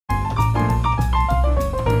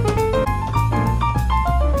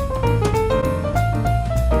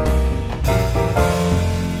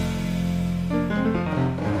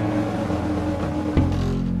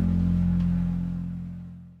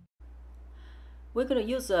We're going to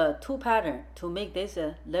use two patterns to make this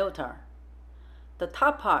leotard. The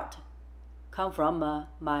top part comes from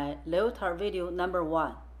my leotard video number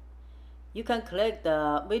 1. You can click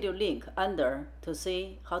the video link under to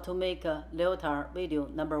see how to make a leotard video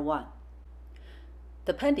number 1.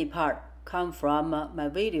 The panty part comes from my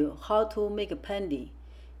video how to make a panty.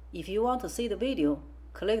 If you want to see the video,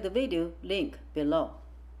 click the video link below.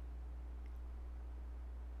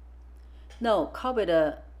 Now copy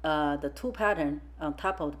the two patterns on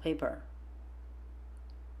top of the paper.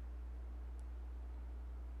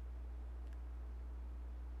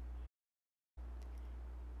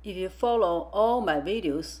 If you follow all my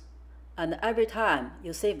videos, and every time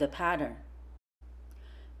you save the pattern,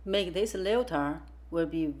 make this leotard will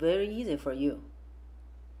be very easy for you.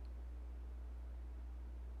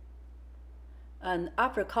 And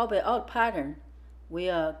after copy out pattern,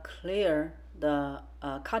 we'll clear the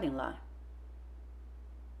cutting line.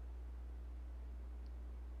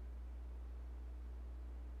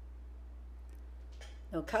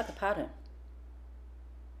 Now cut the pattern.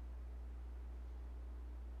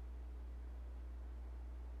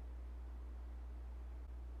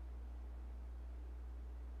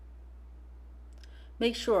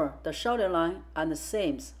 Make sure the shoulder line and the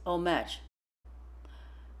seams all match.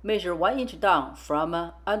 Measure 1 inch down from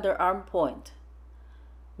underarm point.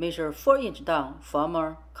 Measure 4 inch down from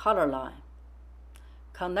our collar line,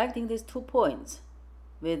 connecting these 2 points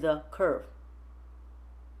with a curve.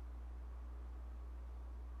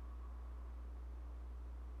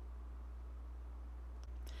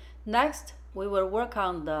 Next, we will work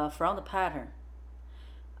on the front pattern.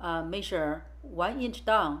 Measure 1 inch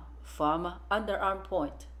down from underarm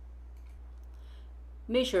point.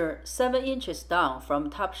 Measure 7 inches down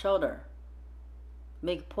from top shoulder.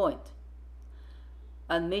 Make point.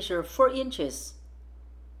 And measure 4 inches.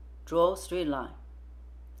 Draw straight line.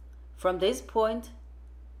 From this point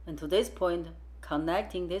and to this point,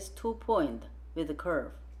 connecting these 2 points with the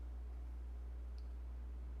curve.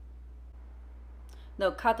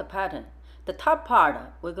 Now cut the pattern. The top part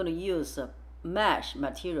we're going to use mesh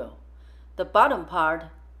material. The bottom part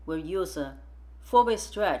we'll use 4-way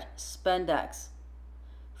stretch spandex.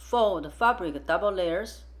 Fold the fabric double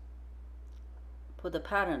layers. Put the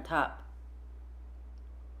pattern on top.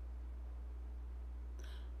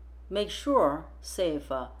 Make sure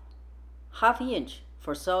save ½ inch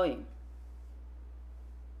for sewing.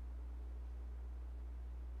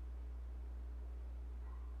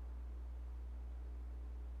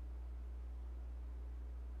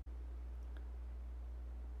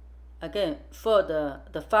 Again, fold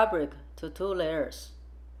the fabric to 2 layers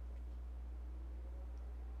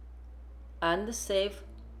and save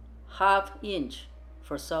 ½ inch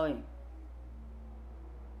for sewing.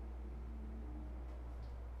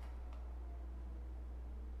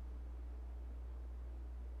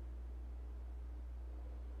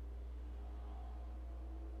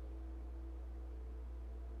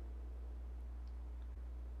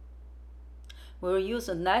 We will use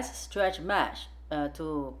a nice stretch mesh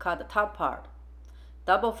to cut the top part.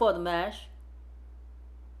 Double fold mesh.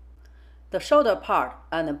 The shoulder part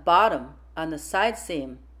and the bottom and the side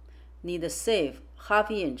seam need to save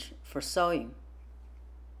 ½ inch for sewing.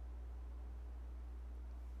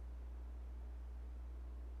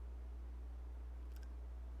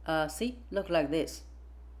 See, look like this.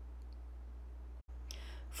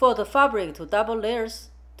 Fold the fabric to double layers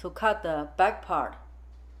to cut the back part.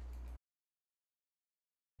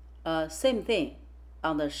 Same thing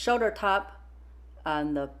on the shoulder top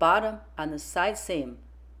and the bottom and the side seam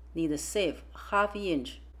need to save ½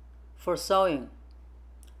 inch for sewing.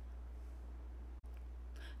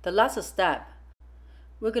 The last step,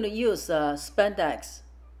 we're going to use spandex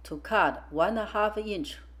to cut 1½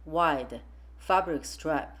 inch wide fabric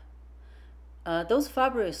strap. Those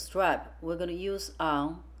fabric straps we're going to use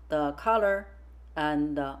on the collar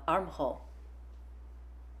and the armhole.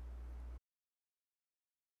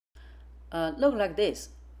 Look like this.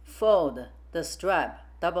 Fold the strap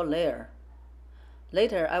double layer.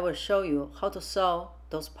 Later I will show you how to sew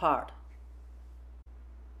those parts.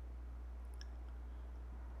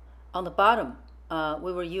 On the bottom,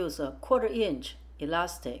 we will use a 1/4 inch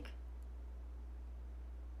elastic.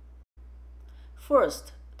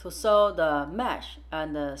 First, to sew the mesh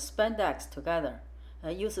and the spandex together,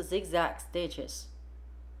 use zigzag stitches.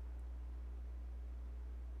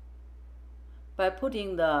 By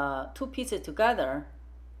putting the 2 pieces together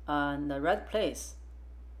in the right place,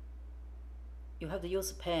 you have to use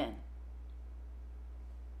a pen.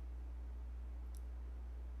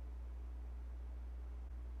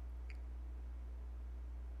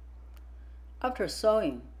 After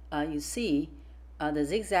sewing, you see the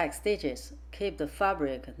zigzag stitches keep the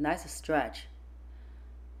fabric nice stretch.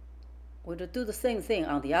 We'll do the same thing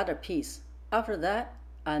on the other piece. After that,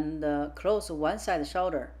 and close one side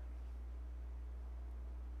shoulder.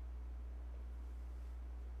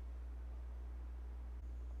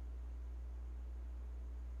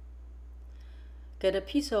 Get a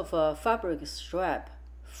piece of fabric strap,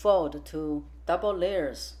 fold to double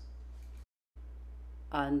layers,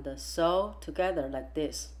 and sew together like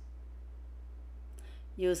this.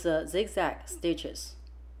 Use zigzag stitches.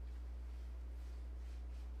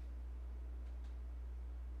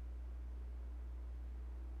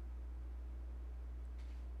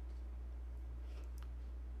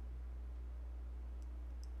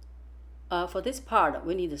 For this part,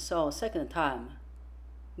 we need to sew second time.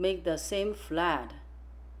 Make the same flat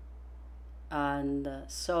and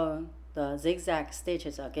sew the zigzag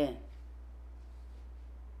stitches again.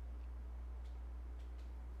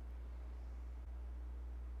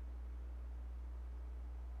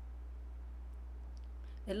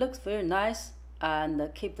 It looks very nice and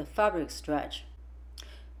keep the fabric stretch.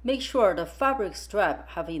 Make sure the fabric strap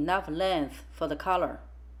have enough length for the collar.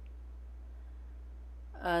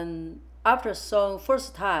 And after sewing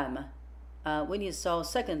first time, we need to sew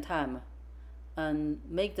second time and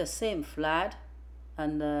make the same flat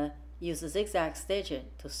and use the zigzag stitch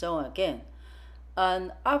to sew again.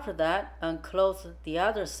 And after that, close the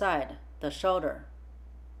other side, the shoulder.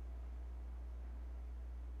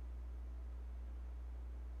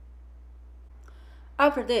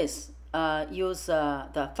 After this, use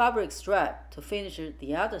the fabric strap to finish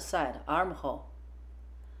the other side armhole.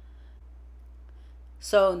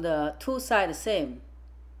 Sew the two sides same.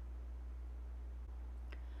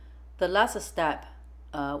 The last step,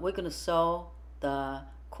 we're going to sew the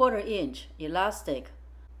 1/4 inch elastic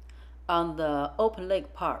on the open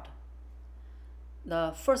leg part.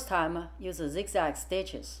 The first time, use the zigzag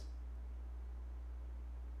stitches.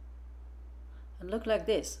 And look like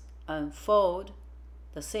this, and fold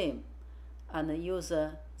the seam, and use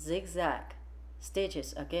zigzag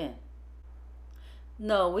stitches again.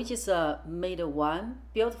 Now we just made one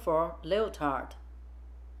beautiful leotard.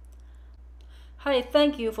 Hi,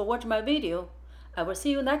 thank you for watching my video. I will see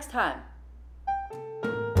you next time.